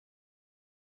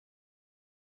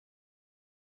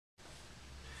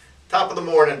Top of the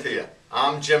morning to you.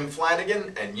 I'm Jim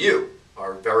Flanagan, and you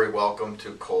are very welcome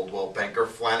to Coldwell Banker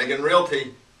Flanagan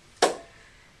Realty.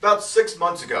 About 6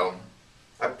 months ago,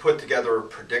 I put together a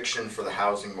prediction for the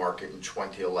housing market in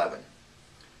 2011.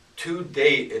 To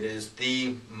date, it is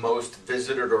the most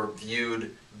visited or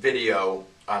viewed video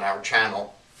on our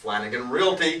channel, Flanagan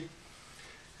Realty.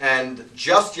 And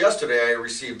just yesterday, I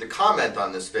received a comment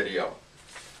on this video.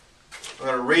 I'm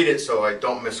going to read it so I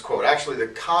don't misquote. Actually, the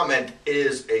comment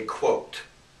is a quote.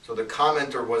 So the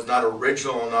commenter was not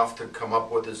original enough to come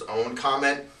up with his own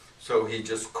comment, so he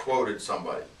just quoted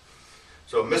somebody.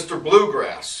 So Mr.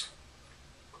 Bloograss,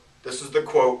 this is the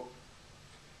quote: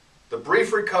 "The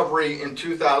brief recovery in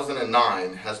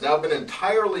 2009 has now been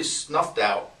entirely snuffed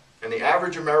out, and the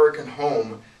average American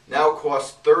home now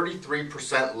costs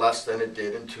 33% less than it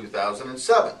did in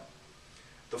 2007.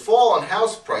 The fall in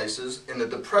house prices in the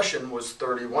Depression was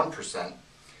 31%,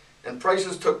 and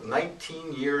prices took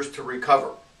 19 years to recover.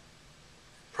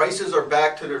 Prices are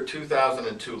back to their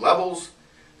 2002 levels.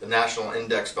 The national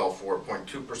index fell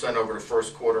 4.2% over the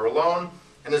first quarter alone,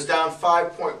 and is down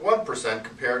 5.1%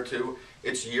 compared to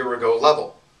its year-ago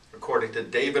level, according to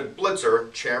David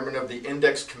Blitzer, chairman of the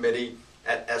Index Committee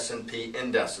at S&P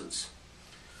Indices."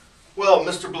 Well,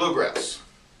 Mr. Bloograss,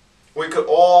 we could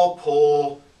all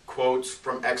pull quotes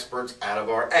from experts out of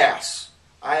our ass.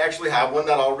 I actually have one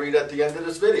that I'll read at the end of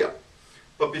this video.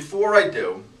 But before I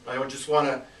do, I just want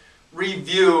to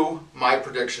review my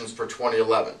predictions for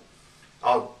 2011.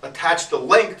 I'll attach the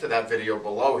link to that video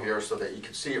below here so that you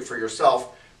can see it for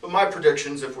yourself. But my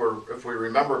predictions, if we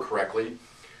remember correctly,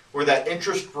 were that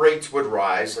interest rates would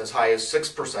rise as high as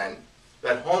 6%,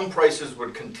 that home prices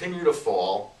would continue to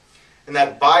fall, and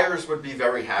that buyers would be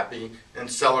very happy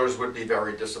and sellers would be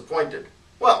very disappointed.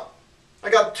 Well, I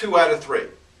got 2 out of 3.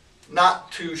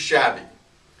 Not too shabby.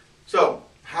 So,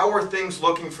 how are things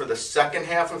looking for the second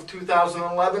half of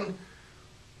 2011?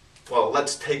 Well,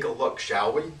 let's take a look,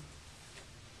 shall we?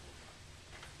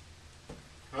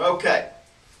 Okay,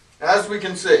 as we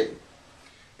can see,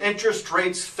 interest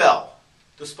rates fell.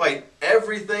 Despite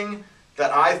everything that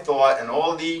I thought and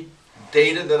all the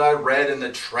data that I read and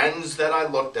the trends that I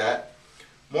looked at,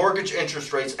 mortgage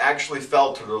interest rates actually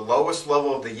fell to the lowest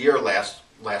level of the year last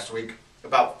week,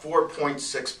 about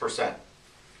 4.6%.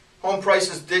 Home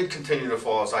prices did continue to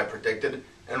fall as I predicted,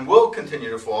 and will continue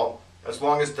to fall as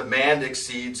long as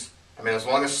as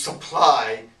long as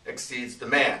supply exceeds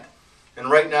demand. And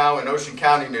right now in Ocean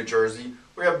County, New Jersey,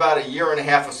 we have about 1.5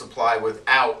 years of supply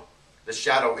without the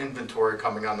shadow inventory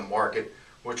coming on the market,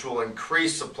 which will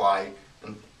increase supply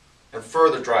and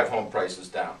further drive home prices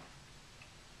down.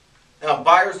 Now,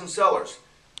 buyers and sellers.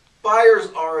 Buyers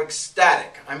are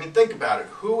ecstatic. I mean, think about it.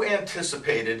 Who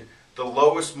anticipated the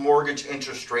lowest mortgage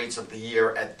interest rates of the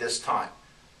year at this time?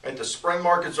 Right? The spring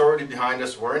market's already behind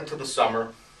us. We're into the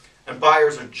summer. And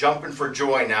buyers are jumping for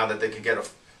joy now that they could get a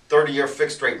 30-year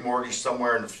fixed-rate mortgage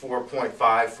somewhere in the 4.5,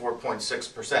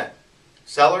 4.6%.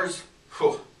 Sellers,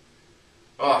 whew,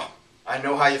 oh, I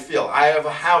know how you feel. I have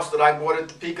a house that I bought at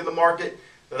the peak of the market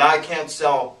that I can't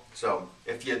sell. So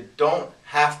if you don't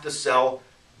have to sell,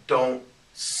 don't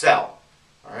sell.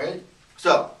 All right?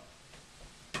 So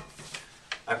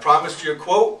I promised you a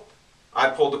quote. I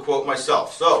pulled the quote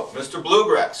myself. So, Mr.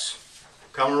 Bloograss,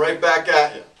 coming right back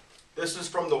at you. This is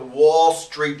from the Wall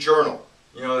Street Journal.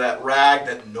 You know, that rag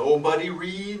that nobody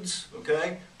reads,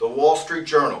 okay? The Wall Street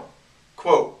Journal.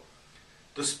 Quote: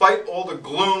 "Despite all the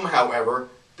gloom, however,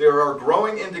 there are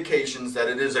growing indications that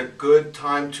it is a good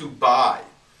time to buy.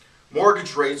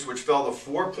 Mortgage rates, which fell to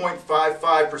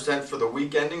 4.55% for the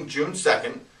week ending June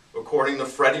 2nd, according to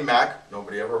Freddie Mac,"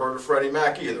 nobody ever heard of Freddie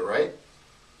Mac either, right?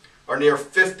 "are near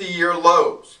 50-year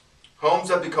lows. Homes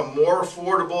have become more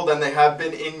affordable than they have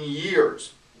been in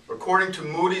years. According to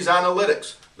Moody's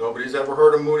Analytics," nobody's ever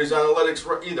heard of Moody's Analytics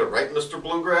either, right, Mr.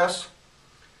 Bloograss?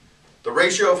 "The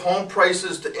ratio of home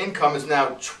prices to income is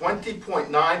now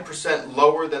 20.9%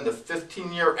 lower than the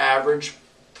 15-year average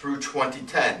through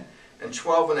 2010. And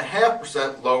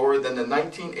 12.5% lower than the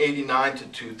 1989 to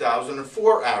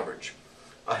 2004 average.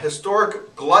 A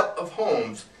historic glut of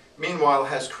homes, meanwhile,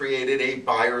 has created a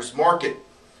buyer's market.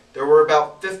 There were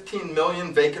about 15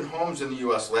 million vacant homes in the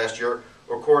U.S. last year,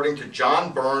 according to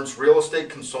John Burns Real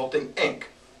Estate Consulting, Inc.,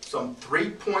 some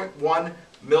 3.1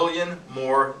 million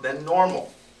more than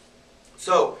normal."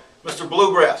 So, Mr.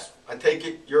 Bloograss, I take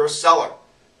it you're a seller.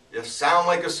 You sound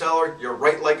like a seller, you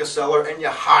write like a seller, and you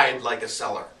hide like a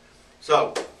seller.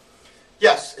 So,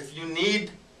 yes, if you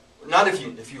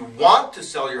want to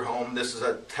sell your home, this is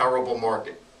a terrible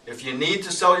market. If you need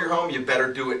to sell your home, you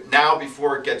better do it now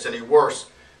before it gets any worse.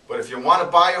 But if you want to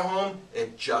buy a home,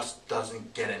 it just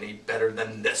doesn't get any better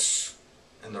than this.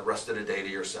 and the rest of the day to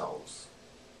yourselves.